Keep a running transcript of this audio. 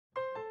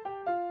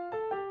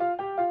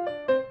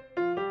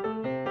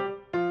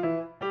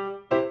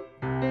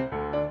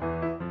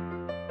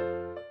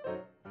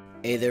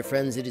Hey there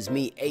friends, it is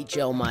me,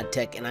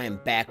 HLModTech, and I am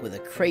back with a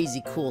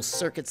crazy cool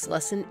circuits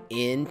lesson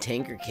in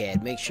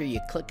Tinkercad. Make sure you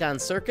click on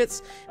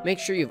circuits, make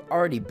sure you've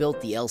already built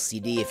the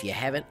LCD. If you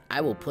haven't, I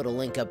will put a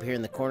link up here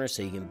in the corner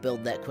so you can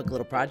build that quick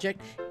little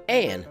project,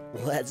 and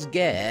let's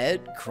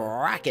get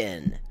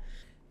crackin'.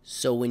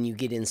 So when you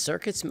get in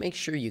circuits, make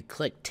sure you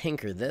click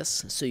Tinker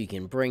this so you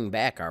can bring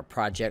back our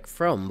project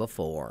from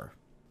before.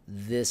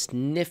 This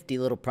nifty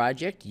little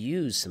project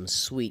used some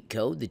sweet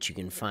code that you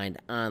can find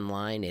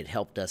online. It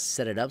helped us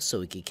set it up so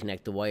we could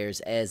connect the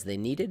wires as they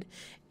needed.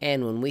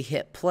 And when we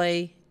hit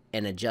play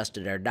and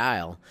adjusted our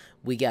dial,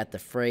 we got the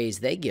phrase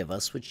they give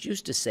us, which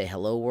used to say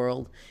hello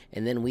world.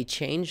 And then we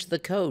changed the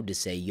code to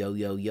say yo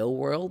yo yo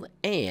world.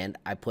 And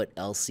I put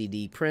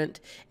LCD print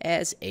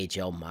as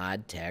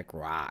HLModTech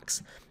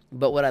rocks.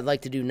 But what I'd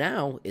like to do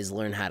now is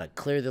learn how to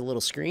clear the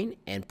little screen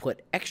and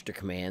put extra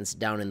commands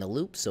down in the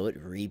loop so it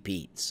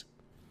repeats.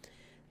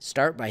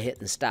 Start by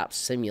hitting stop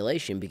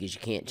simulation because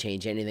you can't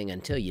change anything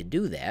until you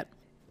do that.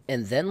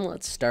 And then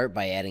let's start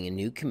by adding a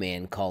new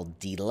command called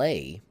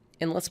delay.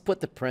 And let's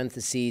put the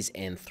parentheses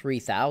and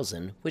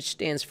 3000, which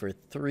stands for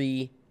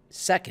 3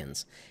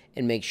 seconds.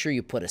 And make sure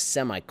you put a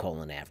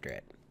semicolon after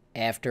it.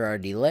 After our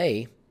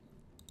delay,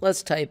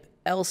 let's type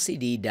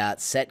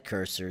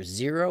lcd.setCursor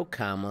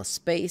 0,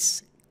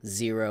 space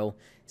 0,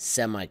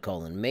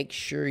 semicolon. Make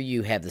sure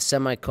you have the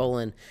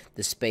semicolon.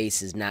 The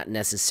space is not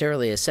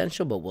necessarily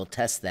essential, but we'll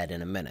test that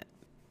in a minute.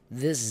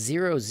 This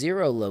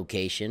 00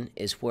 location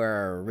is where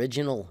our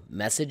original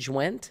message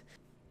went.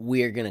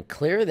 We are going to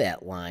clear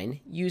that line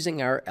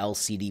using our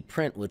LCD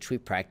print, which we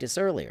practiced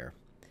earlier.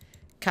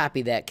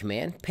 Copy that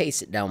command,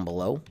 paste it down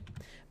below,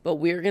 but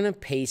we're going to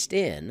paste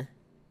in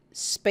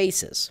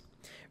spaces.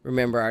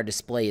 Remember, our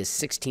display is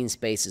 16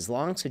 spaces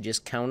long, so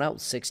just count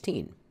out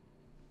 16.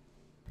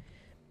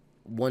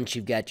 Once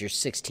you've got your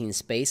 16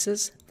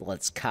 spaces,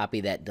 let's copy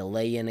that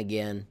delay in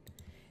again,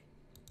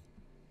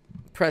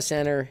 press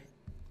enter,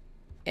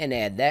 and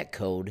add that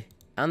code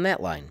on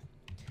that line.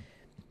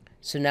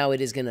 So now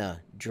it is going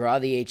to draw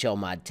the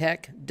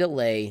HLModTech,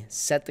 delay,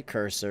 set the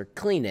cursor,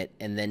 clean it,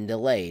 and then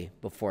delay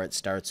before it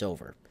starts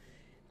over.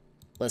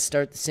 Let's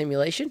start the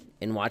simulation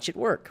and watch it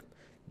work.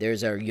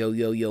 There's our yo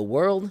yo yo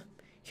world,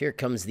 here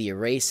comes the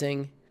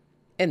erasing,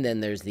 and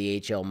then there's the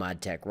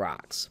HLModTech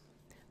rocks.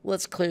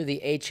 Let's clear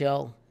the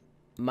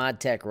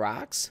HLModTech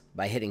rocks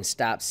by hitting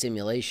stop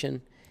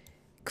simulation,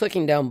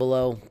 clicking down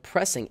below,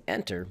 pressing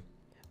enter.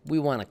 We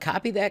want to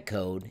copy that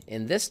code,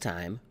 and this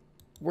time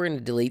we're going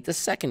to delete the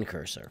second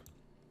cursor.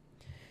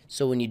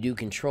 So when you do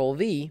Control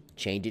V,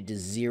 change it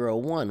to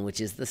 01,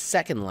 which is the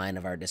second line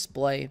of our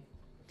display.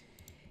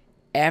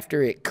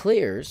 After it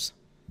clears,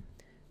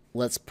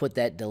 let's put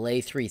that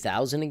delay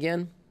 3000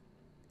 again,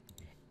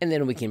 and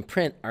then we can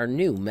print our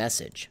new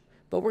message.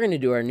 But we're going to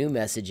do our new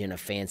message in a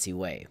fancy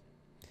way.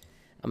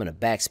 I'm going to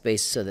backspace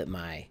so that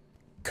my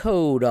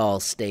code all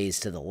stays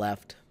to the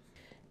left.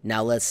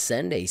 Now let's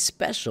send a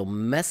special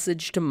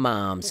message to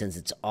Mom since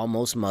it's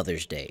almost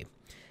Mother's Day.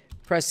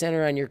 Press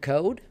enter on your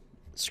code.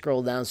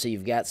 Scroll down so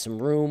you've got some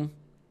room.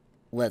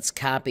 Let's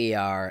copy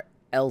our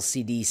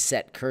LCD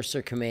set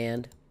cursor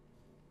command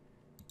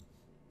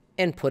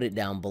and put it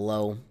down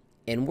below.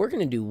 And we're going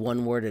to do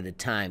one word at a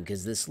time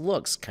because this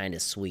looks kind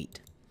of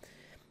sweet.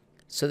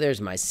 So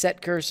there's my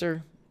set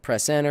cursor.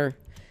 Press enter.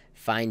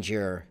 Find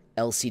your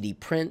LCD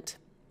print.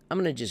 I'm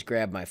going to just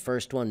grab my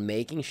first one,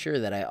 making sure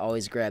that I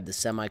always grab the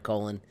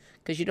semicolon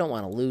because you don't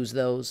want to lose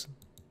those.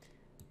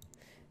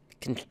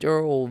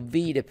 Control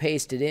V to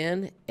paste it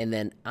in, and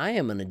then I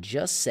am going to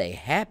just say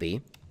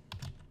happy.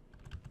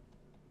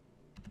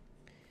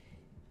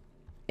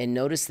 And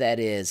notice that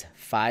is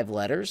 5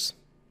 letters.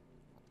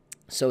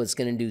 So it's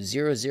going to do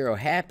 00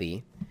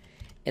 happy.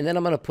 And then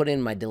I'm going to put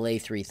in my delay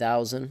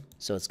 3000,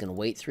 so it's going to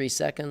wait 3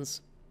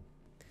 seconds.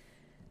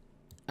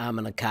 I'm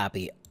going to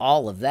copy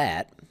all of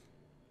that.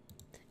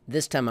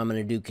 This time I'm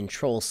going to do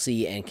Control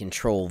C and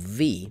Control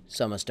V,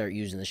 so I'm going to start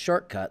using the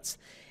shortcuts.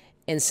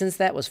 And since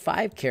that was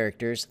 5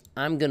 characters,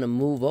 I'm going to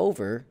move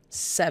over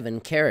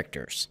 7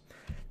 characters.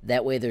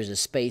 That way there's a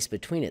space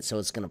between it, so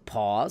it's going to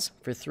pause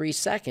for 3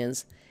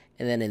 seconds,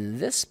 and then in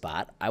this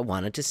spot, I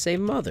want it to say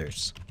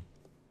Mothers.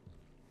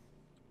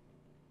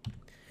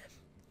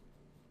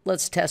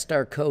 Let's test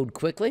our code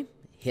quickly,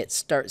 hit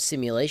Start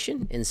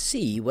Simulation, and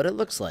see what it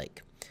looks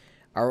like.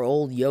 Our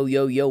old yo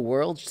yo yo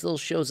world still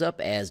shows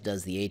up, as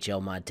does the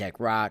HLModTech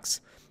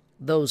rocks.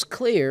 Those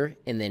clear,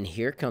 and then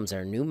here comes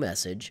our new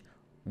message,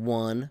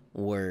 one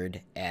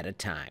word at a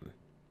time.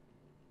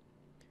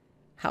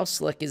 How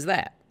slick is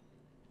that?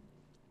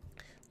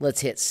 Let's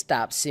hit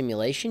stop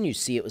simulation. You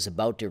see it was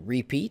about to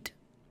repeat.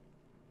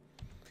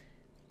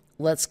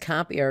 Let's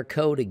copy our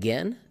code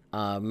again.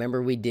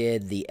 Remember we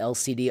did the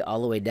LCD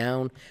all the way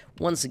down.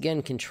 Once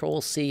again,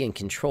 Control C and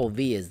Control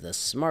V is the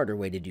smarter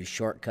way to do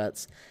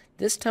shortcuts.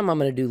 This time I'm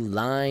going to do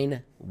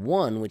line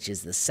 1, which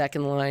is the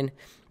second line.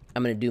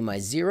 I'm going to do my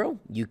 0.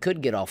 You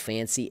could get all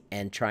fancy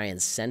and try and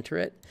center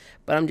it,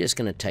 but I'm just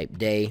going to type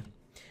day.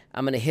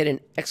 I'm going to hit an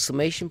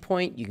exclamation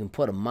point. You can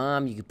put a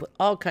mom. You can put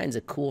all kinds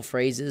of cool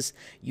phrases.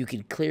 You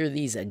can clear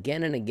these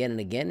again and again and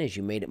again as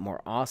you made it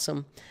more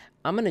awesome.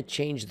 I'm going to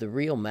change the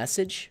real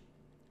message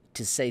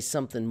to say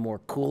something more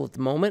cool at the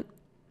moment.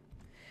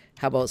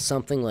 How about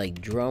something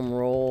like drum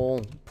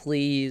roll,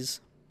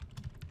 please?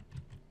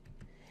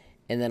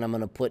 And then I'm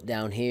going to put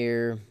down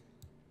here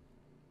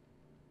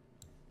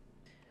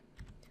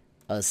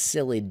a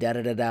silly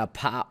da-da-da-da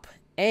pop.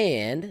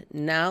 And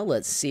now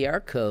let's see our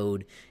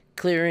code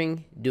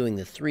clearing, doing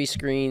the 3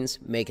 screens,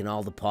 making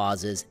all the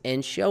pauses,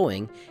 and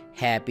showing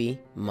Happy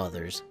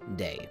Mother's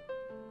Day.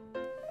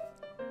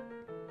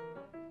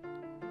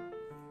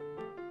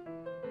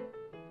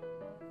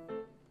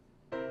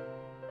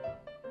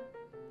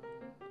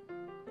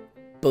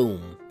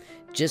 Boom.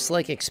 Just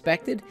like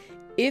expected,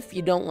 if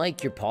you don't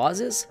like your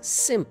pauses,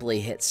 simply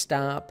hit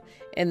stop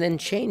and then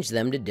change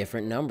them to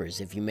different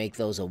numbers. If you make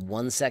those a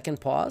 1-second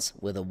pause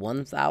with a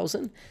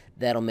 1000,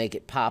 that'll make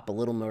it pop a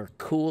little more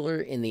cooler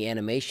in the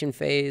animation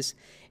phase,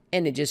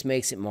 and it just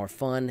makes it more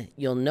fun.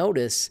 You'll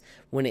notice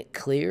when it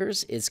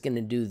clears, it's going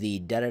to do the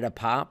da-da-da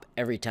pop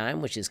every time,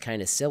 which is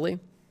kind of silly.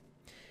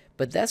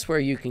 But that's where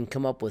you can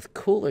come up with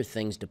cooler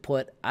things to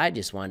put. I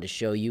just wanted to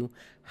show you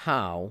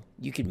how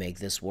you could make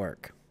this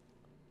work.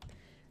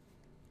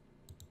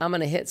 I'm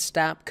going to hit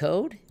stop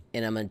code,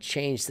 and I'm going to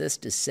change this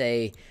to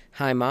say,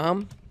 hi,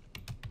 Mom.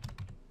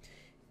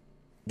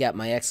 Got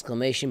my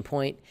exclamation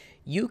point.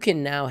 You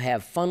can now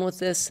have fun with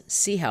this.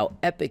 See how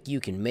epic you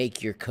can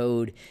make your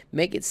code.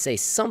 Make it say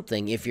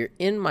something. If you're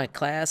in my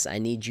class, I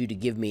need you to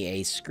give me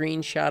a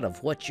screenshot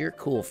of what your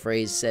cool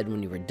phrase said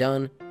when you were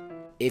done.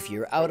 If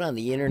you're out on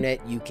the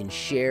internet, you can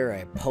share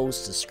a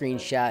post, a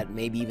screenshot,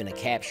 maybe even a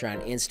capture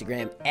on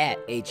Instagram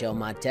at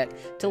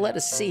HLModTech to let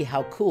us see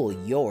how cool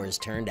yours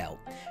turned out.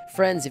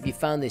 Friends, if you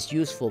found this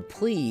useful,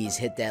 please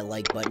hit that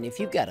like button. If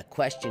you've got a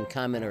question,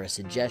 comment, or a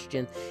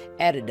suggestion,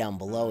 add it down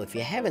below. If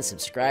you haven't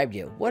subscribed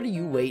yet, what are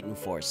you waiting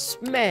for?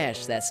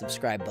 Smash that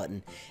subscribe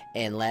button.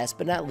 And last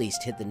but not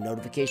least, hit the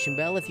notification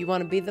bell if you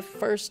want to be the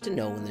first to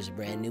know when there's a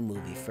brand new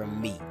movie from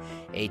me,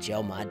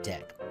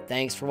 HLModTech.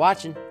 Thanks for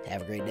watching.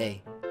 Have a great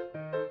day.